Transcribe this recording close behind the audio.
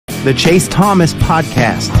the Chase Thomas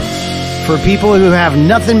Podcast, for people who have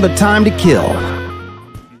nothing but time to kill.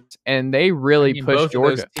 And they really pushed both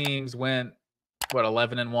Georgia. Of those teams went,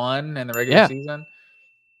 11-1 in the regular season?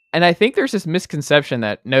 And I think there's this misconception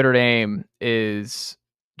that Notre Dame is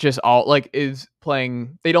just is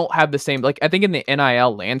playing. They don't have the same, I think in the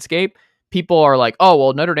NIL landscape, people are like, oh,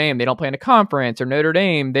 well, Notre Dame, they don't play in a conference, or Notre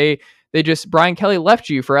Dame, they just, Brian Kelly left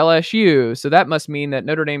you for LSU. So that must mean that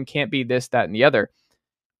Notre Dame can't be this, that, and the other.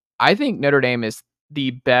 I think Notre Dame is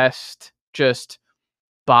the best just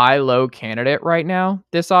buy low candidate right now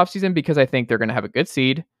this offseason, because I think they're going to have a good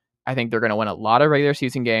seed. I think they're going to win a lot of regular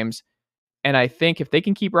season games. And I think if they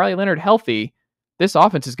can keep Riley Leonard healthy, this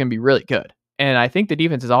offense is going to be really good. And I think the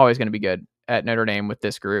defense is always going to be good at Notre Dame with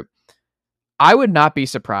this group. I would not be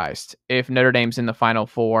surprised if Notre Dame's in the Final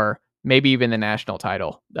Four, maybe even the national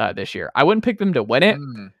title this year. I wouldn't pick them to win it,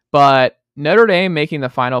 but Notre Dame making the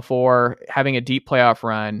Final Four, having a deep playoff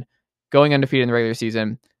run, going undefeated in the regular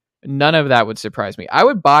season, none of that would surprise me. I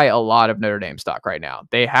would buy a lot of Notre Dame stock right now.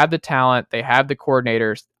 They have the talent. They have the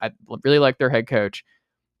coordinators. I really like their head coach.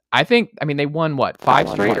 They won five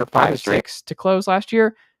straight or 5 or 6 to close last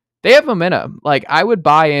year. They have momentum. I would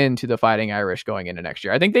buy into the Fighting Irish going into next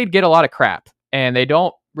year. I think they'd get a lot of crap, and they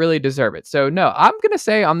don't really deserve it. So no, I'm going to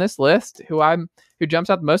say on this list, who jumps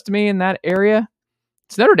out the most to me in that area,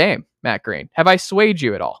 it's Notre Dame, Matt Green. Have I swayed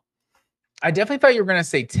you at all? I definitely thought you were going to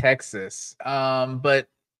say Texas. But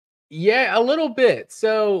yeah, a little bit.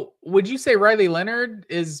 So would you say Riley Leonard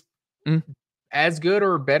is as good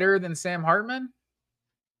or better than Sam Hartman?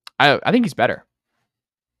 I think he's better.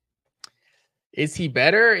 Is he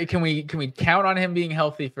better? Can we count on him being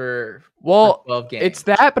healthy for 12 games? It's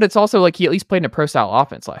that, but it's also he at least played in a pro style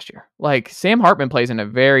offense last year. Sam Hartman plays in a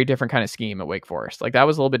very different kind of scheme at Wake Forest. That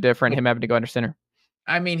was a little bit different, him having to go under center.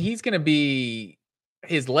 He's going to be,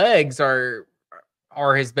 his legs are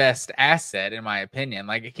his best asset, in my opinion.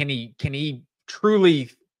 Can he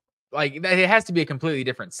truly, it has to be a completely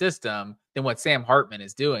different system than what Sam Hartman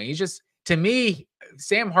is doing. He's just, to me,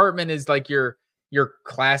 Sam Hartman is your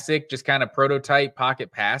classic, just kind of prototype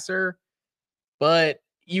pocket passer, but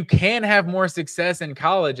you can have more success in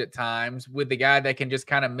college at times with the guy that can just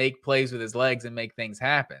kind of make plays with his legs and make things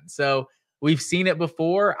happen. So we've seen it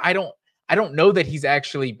before. I don't know that he's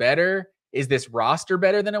actually better. Is this roster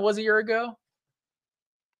better than it was a year ago?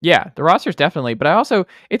 Yeah, the roster's definitely, but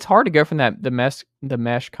it's hard to go from the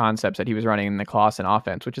mesh concepts that he was running in the Clawson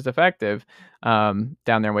offense, which is effective down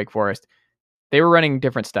there in Wake Forest. They were running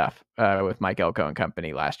different stuff with Mike Elko and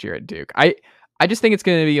company last year at Duke. I just think it's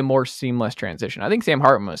going to be a more seamless transition. I think Sam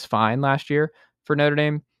Hartman was fine last year for Notre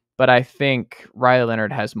Dame, but I think Riley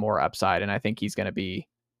Leonard has more upside, and I think he's going to be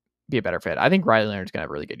a better fit. I think Riley Leonard's going to have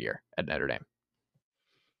a really good year at Notre Dame.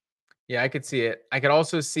 Yeah, I could see it. I could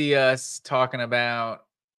also see us talking about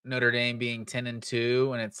Notre Dame being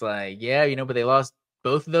 10-2, and it's but they lost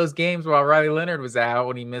both of those games while Riley Leonard was out,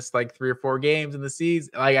 when he missed 3 or 4 games in the season.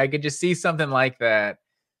 I could just see something like that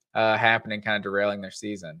happening, kind of derailing their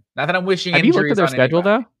season. Not that I'm wishing injuries on Have you looked at their schedule,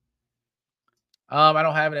 anybody. though? I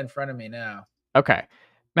don't have it in front of me now. Okay.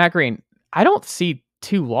 Matt Green, I don't see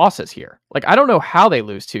 2 losses here. I don't know how they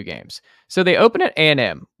lose 2 games. So they open at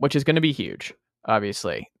A&M, which is going to be huge,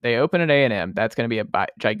 obviously. They open at A&M. That's going to be a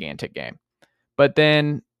gigantic game. But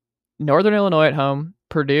then Northern Illinois at home,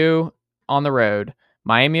 Purdue on the road,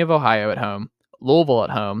 Miami of Ohio at home, Louisville at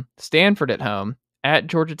home, Stanford at home, at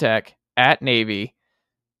Georgia Tech, at Navy,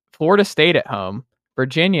 Florida State at home,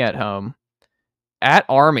 Virginia at home, at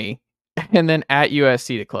Army, and then at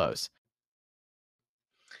USC to close.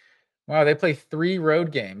 Wow, they play 3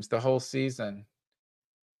 road games the whole season.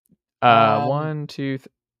 1, 2,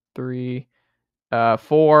 3,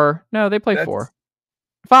 4. No, they play 4.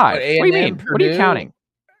 5. What do you mean? Purdue, what are you counting?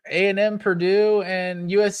 A&M, Purdue, and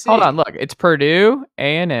USC. Hold on, look. It's Purdue,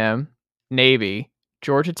 A&M, Navy,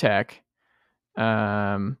 Georgia Tech,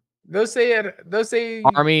 those say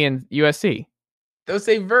Army, and USC. Those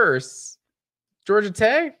say verse Georgia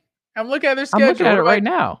Tech. I'm looking at their schedule. I'm looking at it right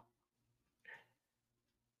now.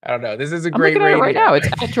 I don't know. This is a great rating. I'm looking at it right now.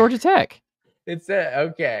 It's at Georgia Tech. It's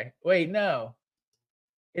okay. Wait, no.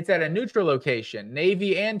 It's at a neutral location.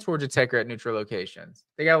 Navy and Georgia Tech are at neutral locations.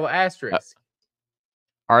 They got a little asterisk.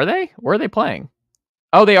 Are they? Where are they playing?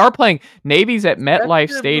 Oh, they are playing. Navy's at MetLife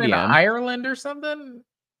Stadium. Ireland or something?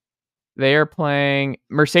 They are playing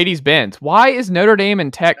Mercedes-Benz. Why is Notre Dame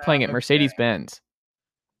and Tech playing at Mercedes-Benz?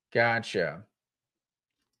 Gotcha.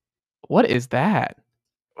 What is that?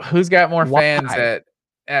 Who's got more fans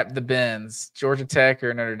at the Benz? Georgia Tech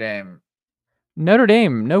or Notre Dame? Notre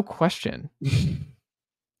Dame, no question.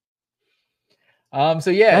 So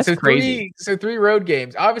yeah, That's so crazy. three road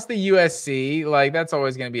games. Obviously USC, like that's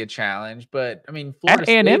always going to be a challenge. But I mean, Florida At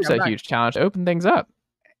State, A&M's a huge challenge to open things up.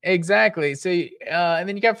 exactly. So and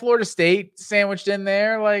then you got Florida State sandwiched in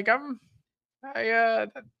there. Like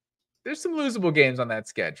there's some losable games on that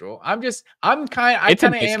schedule. I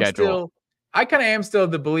kind of am still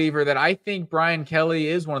the believer that I think Brian Kelly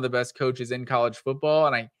is one of the best coaches in college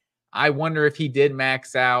football, and I wonder if he did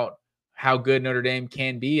max out how good Notre Dame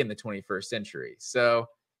can be in the 21st century. So,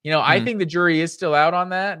 I think the jury is still out on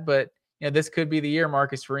that, but this could be the year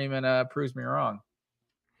Marcus Freeman proves me wrong.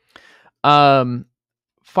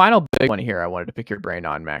 Final big one here I wanted to pick your brain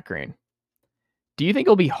on, Matt Green. Do you think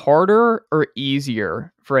it'll be harder or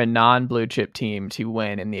easier for a non-blue chip team to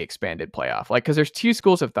win in the expanded playoff? Like, because there's two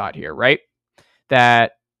schools of thought here, right?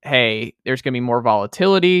 That, hey, there's going to be more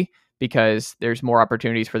volatility because there's more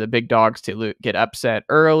opportunities for the big dogs to get upset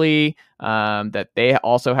early, that they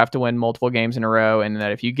also have to win multiple games in a row, and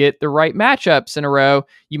that if you get the right matchups in a row,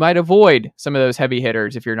 you might avoid some of those heavy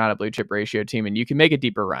hitters if you're not a blue chip ratio team, and you can make a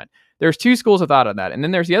deeper run. There's two schools of thought on that. And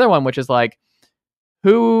then there's the other one, which is like,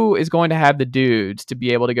 who is going to have the dudes to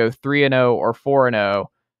be able to go 3-0 or 4-0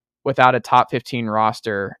 without a top 15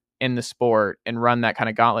 roster in the sport and run that kind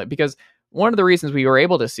of gauntlet? Because one of the reasons we were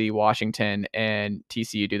able to see Washington and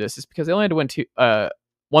TCU do this is because they only had to win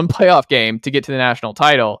one playoff game to get to the national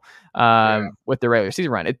title with the regular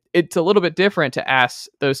season run. It's a little bit different to ask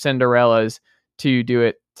those Cinderellas to do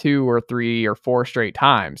it 2 or 3 or 4 straight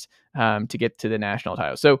times to get to the national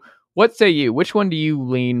title. So what say you? Which one do you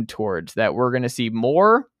lean towards? That we're going to see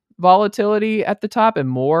more volatility at the top and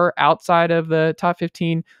more outside of the top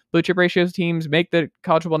 15 blue chip ratios teams make the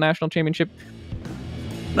college football national championship?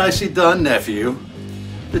 Nicely done, nephew.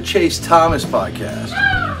 The Chase Thomas podcast.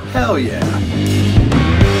 Hell yeah.